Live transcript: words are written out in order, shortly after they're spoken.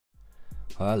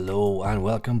Hello and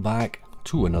welcome back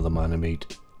to another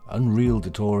Manimate Unreal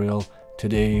tutorial.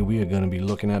 Today we are going to be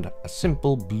looking at a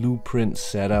simple blueprint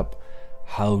setup,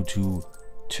 how to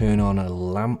turn on a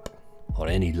lamp or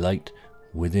any light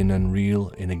within Unreal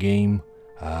in a game.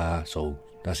 So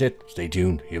that's it, stay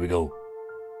tuned, here we go.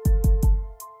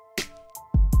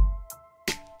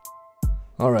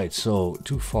 Alright, so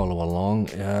to follow along,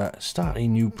 start a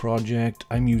new project.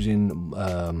 I'm using,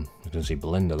 I was going to say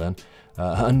Blender then,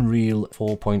 Unreal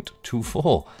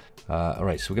 4.24.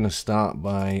 Alright, so we're going to start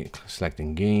by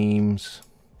selecting games.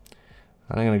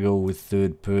 And I'm going to go with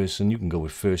third person. You can go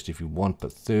with first if you want,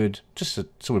 but third, just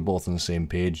so we're both on the same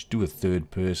page, do a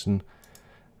third person.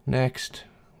 Next,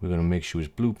 we're going to make sure it's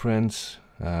blueprints,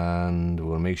 and we're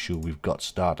going to make sure we've got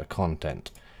starter content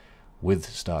with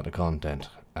starter content.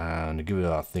 And to give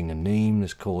our thing a name,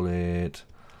 let's call it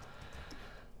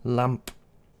lamp,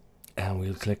 and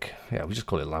we'll click, yeah, we just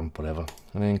call it lamp, whatever,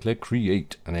 and then click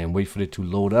create, and then wait for it to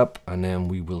load up, and then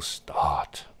we will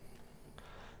start.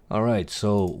 Alright,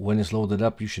 so when it's loaded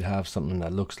up, you should have something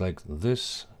that looks like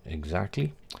this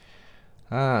exactly.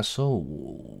 So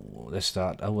let's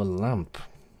start our lamp,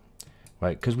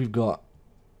 right? Because we've got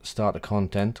starter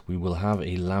content, we will have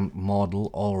a lamp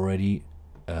model already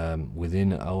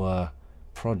within our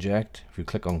project. If you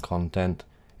click on content,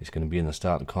 it's going to be in the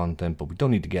starter content, but we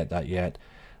don't need to get that yet.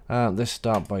 Let's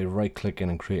start by right clicking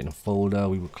and creating a folder.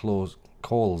 We will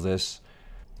call this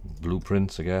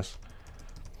blueprints, I guess.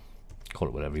 Call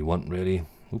it whatever you want, really.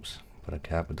 Oops, put a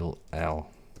capital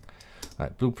L.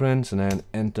 Right, blueprints, and then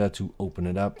enter to open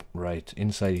it up. Right,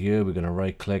 inside here we're going to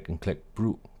right click and click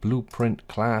blueprint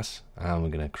class, and we're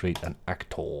going to create an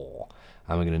actor,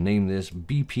 and we're going to name this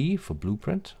BP for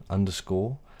blueprint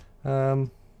underscore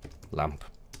lamp.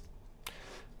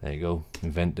 There you go,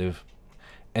 inventive.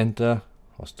 Enter.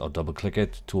 I'll double click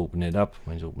it to open it up.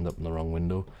 Mine's opened up in the wrong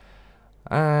window.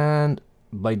 And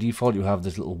by default you have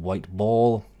this little white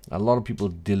ball. A lot of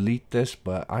people delete this,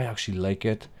 but I actually like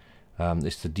it.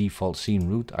 It's the default scene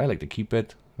root. I like to keep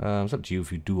it. It's up to you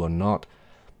if you do or not,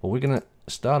 but we're gonna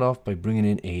start off by bringing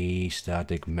in a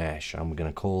static mesh, and we're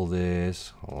gonna call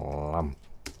this lamp.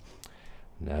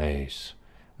 Nice.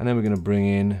 And then we're gonna bring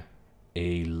in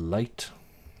a light,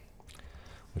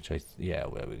 which yeah,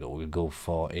 there we go. We'll go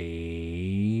for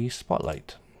a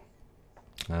spotlight,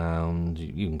 and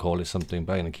you can call it something,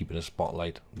 but I'm gonna keep it a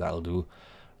spotlight. That'll do.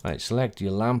 Right, select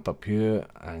your lamp up here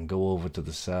and go over to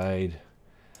the side,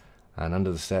 and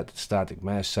under the static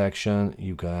mesh section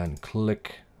you can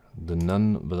click the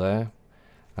none there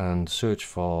and search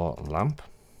for lamp,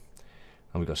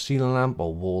 and we've got ceiling lamp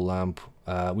or wall lamp.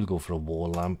 We'll go for a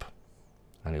wall lamp,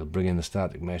 and it'll bring in the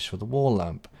static mesh for the wall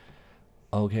lamp.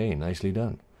 Okay, nicely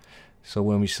done. So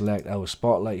when we select our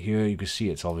spotlight here, you can see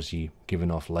it's obviously giving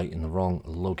off light in the wrong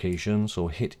location, so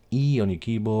hit E on your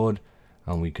keyboard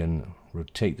and we can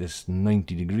rotate this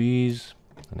 90 degrees,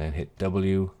 and then hit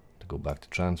W to go back to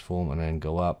transform, and then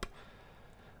go up,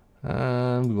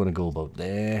 and we want to go about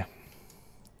there.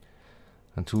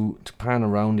 And to pan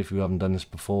around, if you haven't done this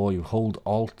before, you hold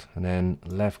Alt and then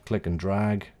left click and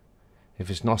drag. If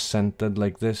it's not centered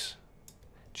like this,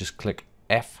 just click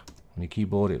F on your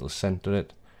keyboard, it'll center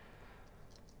it.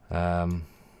 And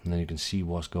then you can see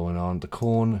what's going on. The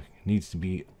cone needs to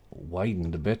be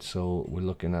widened a bit, so we're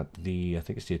looking at the, I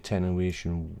think it's the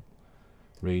attenuation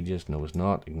radius. No, it's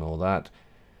not, ignore that.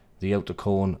 The outer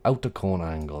cone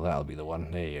angle, that'll be the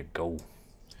one. There you go.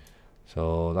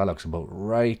 So that looks about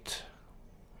right.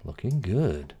 Looking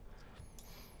good.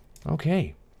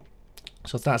 Okay,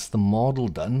 so that's the model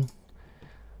done.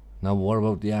 Now what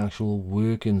about the actual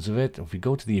workings of it? If we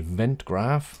go to the event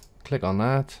graph, click on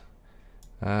that,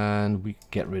 and we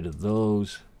get rid of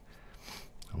those.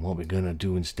 And what we're going to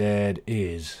do instead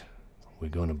is we're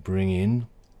going to bring in,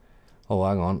 oh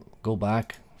hang on, go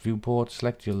back, viewport,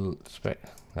 select your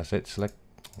that's it, select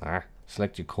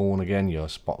your cone again, your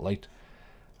spotlight.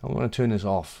 I'm going to turn this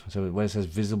off. So where it says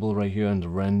visible right here under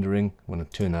rendering, I'm going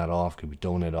to turn that off because we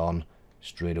don't it on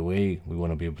straight away. We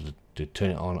want to be able to turn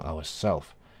it on ourselves.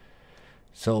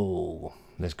 So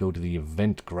let's go to the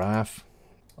event graph.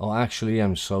 Oh, actually,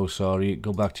 I'm so sorry.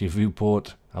 Go back to your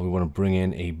viewport, and we want to bring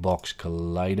in a box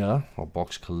collider or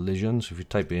box collision. So if you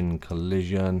type in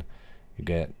collision, you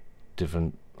get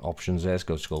different options there. Let's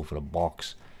go for a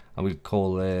box, and we'll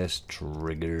call this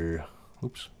trigger.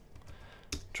 Oops,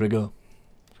 trigger.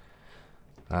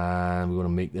 And we want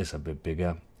to make this a bit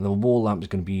bigger. The wall lamp is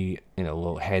going to be, you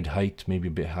know, head height, maybe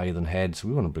a bit higher than head, so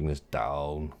we want to bring this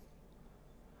down.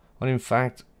 And in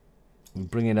fact, we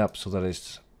bring it up so that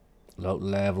it's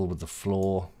level with the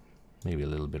floor, maybe a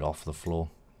little bit off the floor.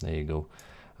 There you go.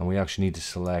 And we actually need to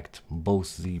select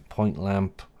both the point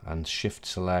lamp and shift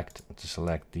select to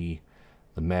select the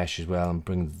mesh as well, and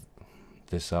bring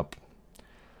this up.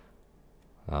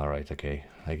 Alright, okay,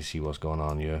 I can see what's going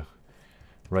on here.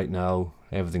 Right now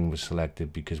everything was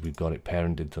selected because we've got it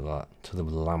parented to the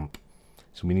lamp.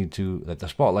 So we need to, that the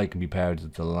spotlight can be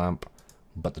parented to the lamp,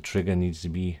 but the trigger needs to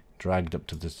be dragged up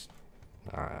to this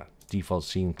default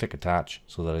scene, click attach,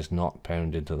 so that it's not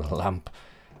parented to the lamp.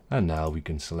 And now we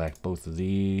can select both of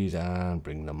these and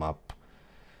bring them up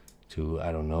to,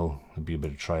 I don't know, it'd be a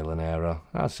bit of trial and error.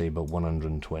 I'll say about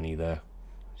 120 there.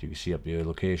 As you can see up here,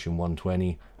 location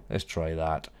 120. Let's try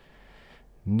that.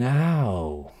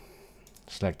 Now,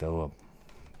 select our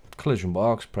collision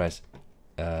box, press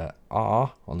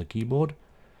R on the keyboard,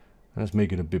 and let's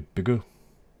make it a bit bigger.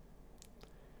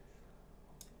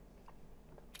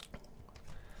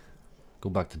 Go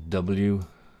back to W.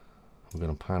 We're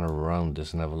going to pan around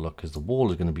this and have a look, because the wall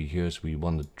is going to be here, so we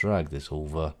want to drag this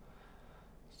over.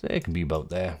 So it can be about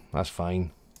there. That's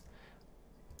fine.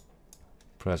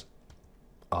 Press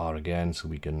R again so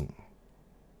we can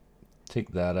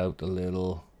take that out a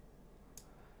little,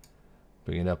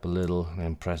 bring it up a little, and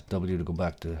then press W to go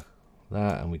back to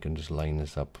that, and we can just line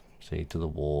this up, say, to the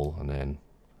wall, and then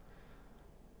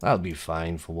that'll be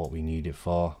fine for what we need it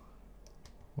for.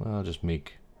 Well, I'll just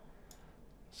make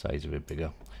size a bit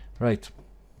bigger. Right,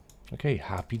 okay,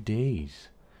 happy days.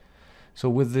 So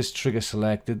with this trigger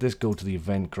selected, let's go to the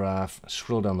event graph,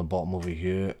 scroll down the bottom over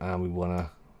here, and we want to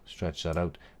stretch that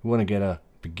out. We want to get a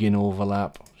begin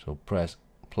overlap, so press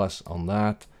plus on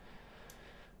that.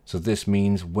 So this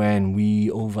means when we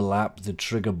overlap the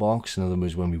trigger box, in other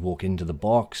words when we walk into the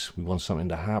box, we want something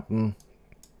to happen.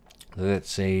 Let's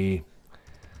say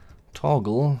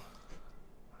toggle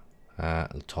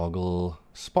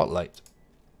spotlight,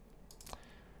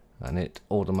 and it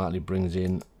automatically brings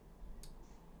in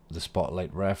the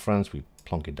spotlight reference. We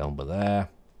plonk it down by there.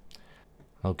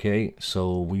 Okay,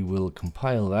 so we will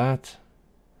compile that,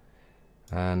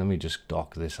 and let me just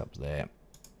dock this up there,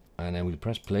 and then we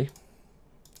press play.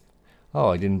 Oh,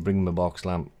 I didn't bring my box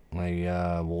lamp,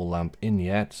 my wall lamp in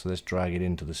yet, so let's drag it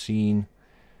into the scene.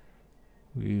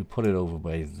 We put it over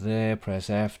by there, press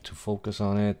F to focus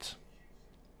on it.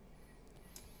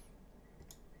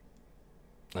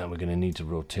 And we're going to need to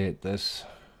rotate this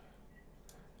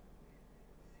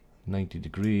 90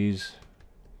 degrees.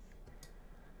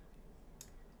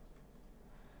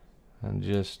 And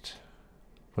just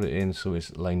put it in so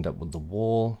it's lined up with the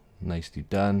wall. Nicely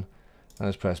done. And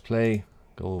let's press play.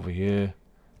 Go over here.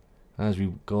 As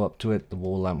we go up to it, the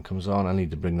wall lamp comes on. I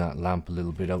need to bring that lamp a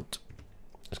little bit out.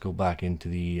 Let's go back into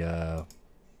the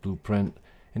blueprint,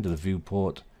 into the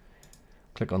viewport.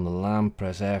 Click on the lamp,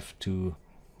 press F to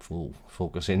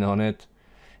focus in on it.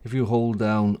 If you hold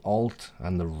down Alt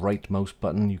and the right mouse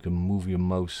button, you can move your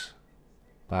mouse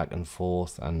back and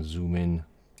forth and zoom in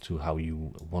to how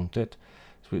you want it.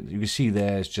 So you can see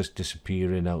there it's just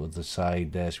disappearing out of the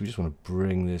side there, so we just want to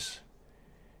bring this.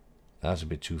 That's a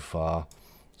bit too far.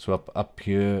 So up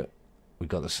here we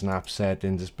got the snap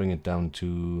setting. Just bring it down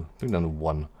to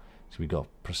 1. So we got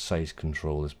precise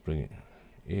control. Let's bring it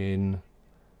in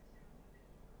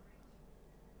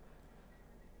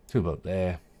to about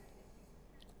there.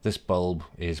 This bulb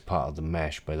is part of the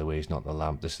mesh, by the way. It's not the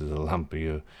lamp. This is the lamp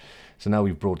here. So now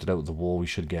we've brought it out of the wall, we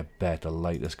should get better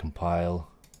light. Let's compile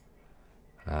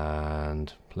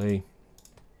and play.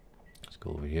 Let's go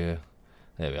over here.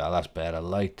 There we are. That's better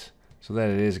light. So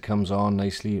there it is. It comes on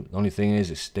nicely. The only thing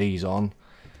is it stays on.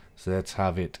 So let's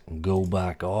have it go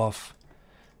back off.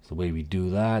 So the way we do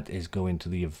that is go into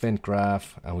the event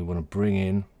graph, and we want to bring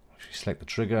in, if you select the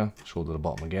trigger, scroll to the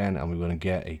bottom again, and we're going to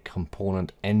get a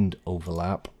component end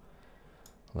overlap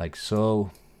like so,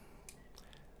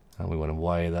 and we want to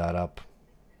wire that up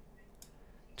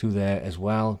to there as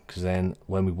well, because then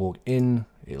when we walk in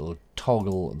it'll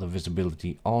toggle the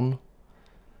visibility on,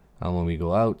 and when we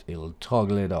go out it'll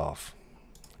toggle it off.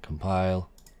 Compile,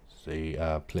 say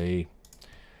play,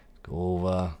 go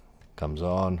over, comes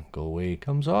on, go away,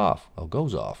 comes off, or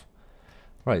goes off.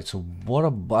 Right, so what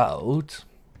about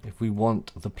if we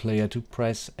want the player to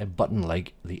press a button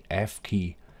like the F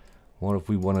key? What if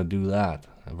we want to do that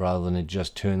rather than it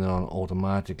just turning on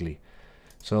automatically?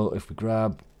 So if we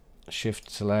grab,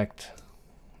 shift select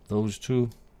those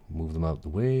two, move them out the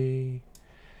way,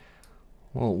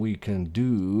 what we can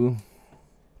do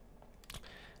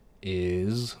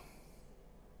is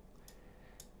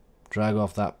drag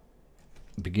off that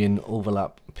begin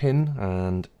overlap pin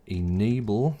and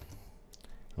enable.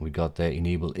 And we got there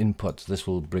enable inputs. This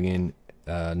will bring in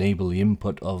enable the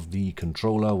input of the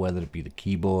controller, whether it be the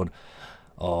keyboard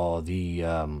or the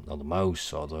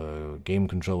mouse or the game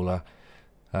controller.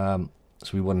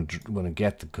 So we want to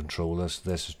get the controller. So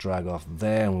let's just drag off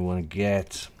there, and we want to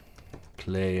get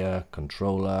player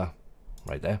controller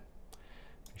right there.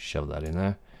 Shove that in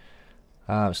there.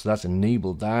 So that's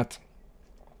enabled that.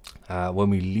 When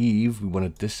we leave, we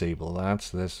want to disable that.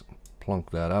 So let's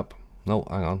plonk that up. No,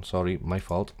 hang on, sorry, my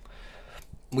fault.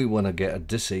 We want to get a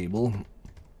disable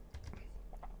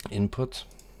input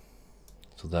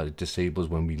so that it disables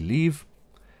when we leave.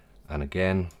 And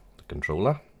again, the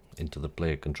controller into the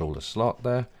player controller slot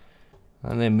there.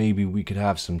 And then maybe we could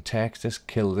have some text. Let's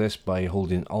kill this by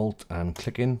holding Alt and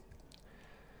clicking.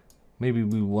 Maybe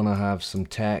we want to have some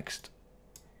text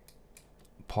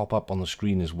pop up on the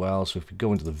screen as well. So if we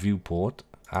go into the viewport,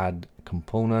 add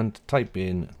component, type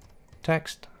in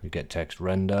text, you get text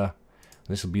render.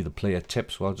 This will be the player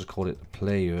tip, so I'll just call it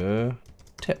player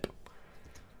tip.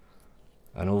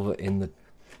 And over in the,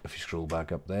 if you scroll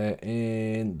back up there,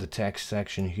 in the text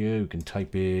section here, you can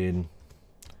type in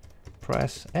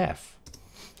press F.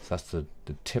 So that's the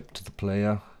tip to the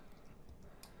player.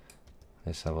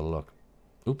 Let's have a look.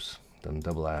 Oops, done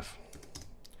double F.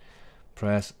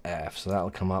 Press F, so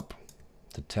that'll come up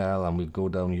to tell, and we'll go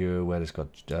down here where it's got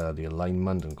the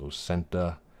alignment and go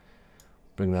center.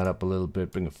 Bring that up a little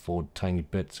bit, bring it forward a tiny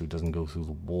bit so it doesn't go through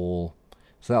the wall.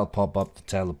 So that'll pop up to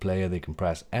tell the player they can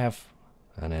press F,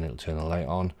 and then it'll turn the light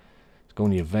on. Let's go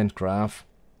in the event graph.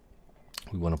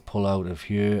 We want to pull out of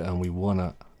here, and we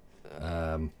want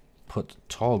to put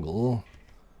toggle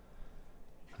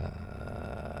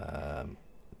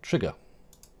trigger.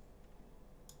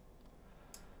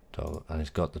 And it's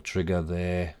got the trigger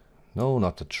there. No,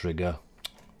 not the trigger.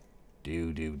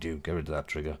 Get rid of that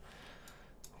trigger.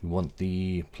 We want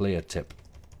the player tip.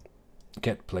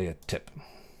 Get player tip.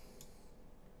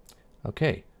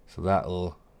 Okay, so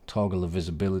that'll toggle the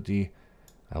visibility,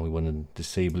 and we want to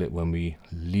disable it when we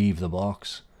leave the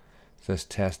box. So let's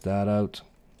test that out.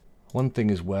 One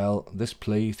thing as well, this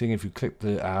play thing, if you click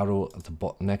the arrow at the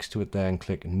bottom next to it there and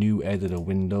click new editor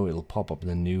window, it'll pop up in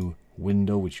the new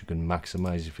window, which you can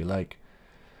maximize if you like.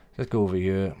 Let's go over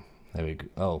here. There we go.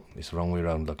 Oh, it's the wrong way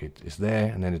around. Look, it's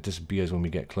there, and then it disappears when we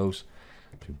get close.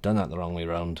 If we've done that the wrong way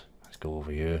around, let's go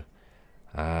over here,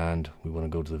 and we want to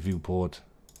go to the viewport,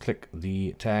 click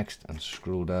the text, and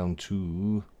scroll down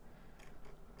to,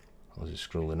 I was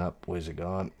just scrolling up, where's it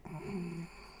gone?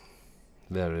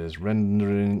 There it is,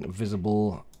 rendering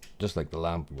visible, just like the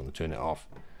lamp. We want to turn it off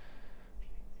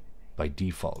by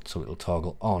default, so it'll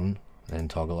toggle on and then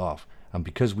toggle off. And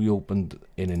because we opened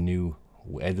in a new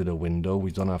editor window,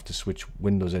 we don't have to switch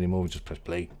windows anymore. We just press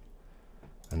play,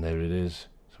 and there it is.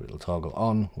 So it'll toggle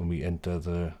on when we enter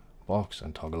the box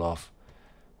and toggle off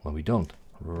when we don't.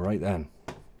 Right then.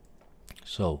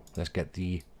 So let's get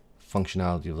the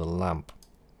functionality of the lamp.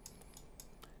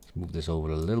 Let's move this over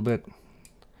a little bit.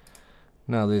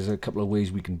 Now there's a couple of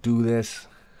ways we can do this.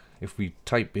 If we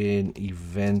type in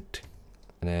event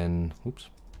and then, oops,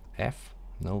 F.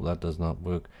 No, that does not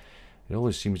work. It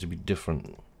always seems to be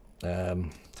different.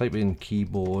 Type in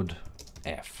keyboard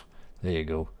F. There you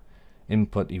go.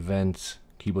 Input events,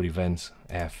 keyboard events,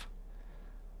 F.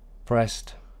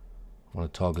 Pressed. I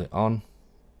want to toggle it on.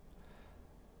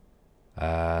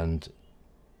 And,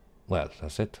 well,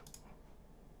 that's it.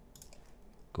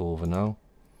 Go over now.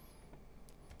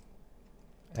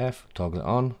 F, toggle it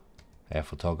on.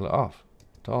 F will toggle it off.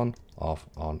 On, off,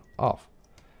 on, off.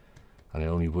 And it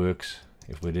only works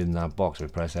if we're in that box. We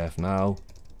press F now.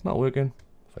 Not working.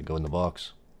 If I go in the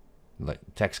box, like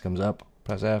text comes up,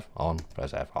 press F, on,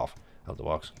 press F, off. Out the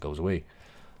box, goes away.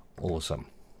 Awesome.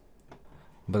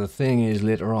 But the thing is,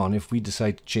 later on, if we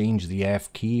decide to change the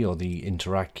F key or the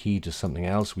interact key to something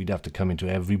else, we'd have to come into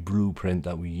every blueprint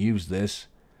that we use this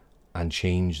and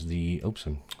change the, oops,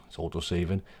 it's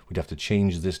auto-saving. We'd have to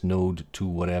change this node to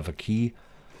whatever key.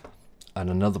 And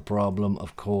another problem,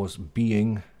 of course,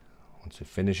 being, once it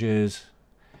finishes,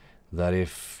 that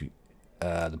if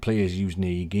the player is using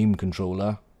a game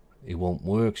controller, it won't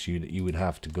work. So you would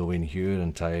have to go in here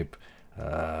and type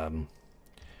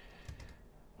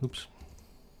oops,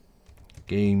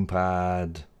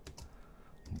 gamepad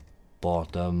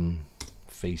bottom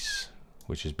face,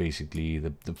 which is basically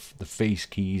the face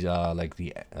keys are like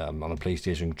the on a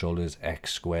PlayStation controller is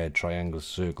X, squared, triangle,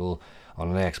 circle.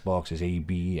 On an Xbox is A,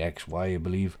 B, X, Y, I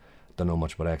believe. Don't know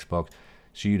much about Xbox.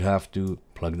 So you'd have to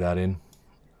plug that in,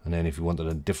 and then if you wanted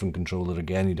a different controller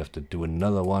again, you'd have to do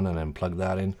another one and then plug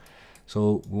that in.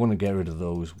 So we want to get rid of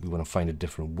those. We want to find a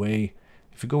different way.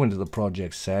 If you go into the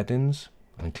project settings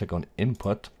and click on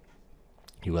input,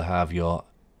 you will have your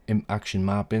action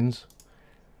mappings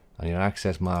and your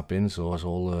access mappings. So it's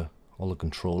all the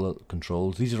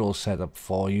controls. These are all set up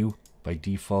for you by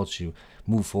default. So you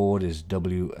move forward is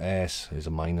WS, is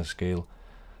a minor scale.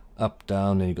 Up,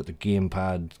 down, then you've got the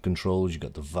gamepad controls, you've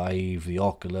got the Vive, the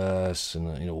Oculus,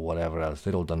 and you know, whatever else.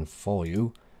 They're all done for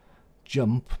you.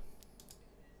 Jump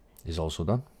is also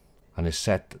done, and is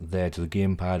set there to the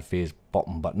gamepad face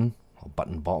bottom button, or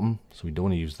button bottom, so we don't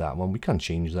want to use that one. We can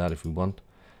change that if we want.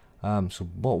 So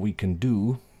what we can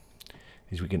do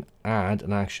is we can add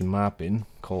an action mapping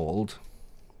called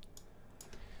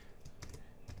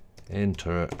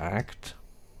interact,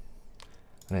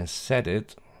 and then set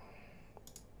it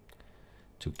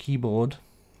to keyboard.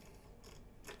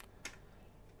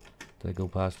 Did I go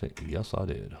past it? Yes, I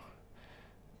did.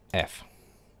 F.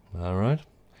 Alright.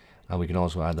 And we can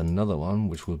also add another one,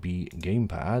 which will be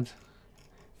gamepad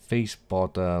face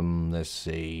bottom, let's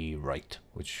say right,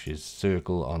 which is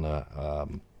circle on a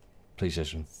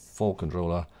PlayStation 4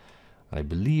 controller. And I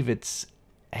believe it's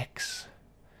X,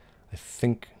 I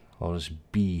think, or it's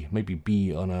B, maybe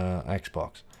B on a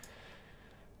Xbox.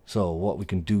 So what we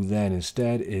can do then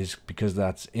instead is, because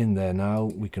that's in there now,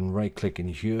 we can right click in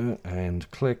here and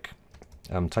click,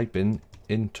 type in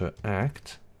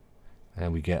interact,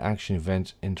 and we get action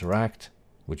event interact,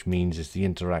 which means it's the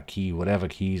interact key. Whatever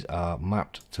keys are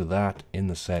mapped to that in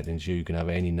the settings here, you can have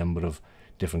any number of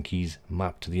different keys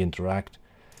mapped to the interact.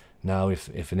 Now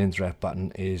if an interact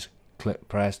button is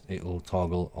pressed, it will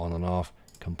toggle on and off,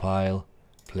 compile,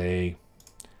 play,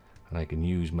 and I can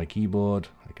use my keyboard.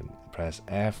 I can press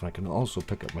F, and I can also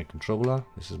pick up my controller.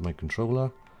 This is my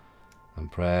controller,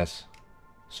 and press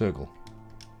circle,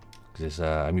 because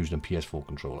I'm using a PS4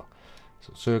 controller.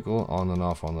 So circle, on and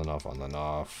off, on and off, on and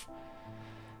off.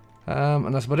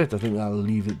 And that's about it. I think I'll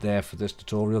leave it there for this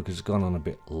tutorial because it's gone on a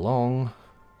bit long.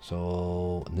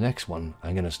 So the next one,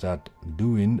 I'm going to start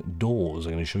doing doors.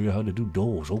 I'm going to show you how to do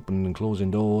doors, opening and closing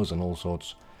doors, and all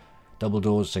sorts, double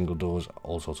doors, single doors,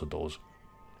 all sorts of doors.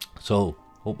 So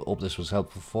hope this was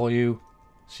helpful for you.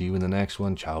 See you in the next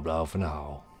one. Ciao, blah for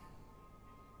now.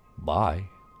 Bye.